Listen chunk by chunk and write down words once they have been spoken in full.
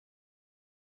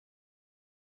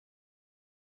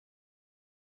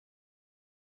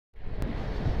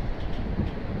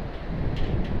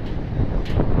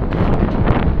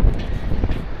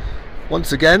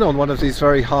once again on one of these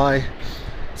very high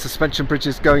suspension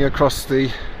bridges going across the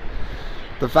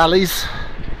valleys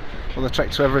on the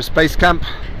trek to Everest Base Camp,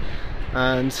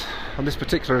 and on this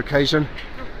particular occasion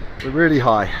we're really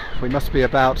high. We must be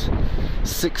about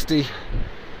 60,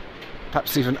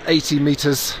 perhaps even 80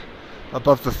 meters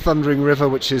above the thundering river,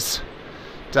 which is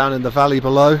down in the valley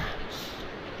below.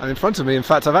 And in front of me, in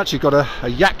fact, I've actually got a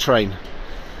yak train,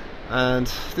 and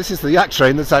this is the yak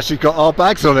train that's actually got our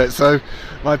bags on it. So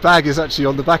my bag is actually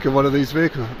on the back of one of these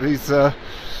vehicles, these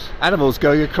animals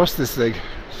going across this thing,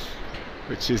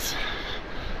 which is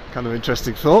kind of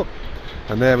interesting thought.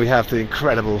 And there we have the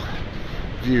incredible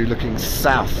view looking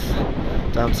south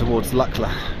down towards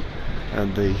Lukla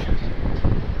and the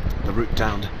route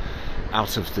down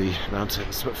out of the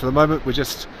mountains. But for the moment we're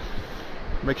just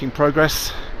making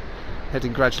progress,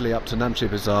 heading gradually up to Namche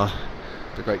Bazaar,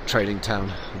 the great trading town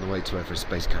on the way to Everest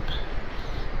Base Camp.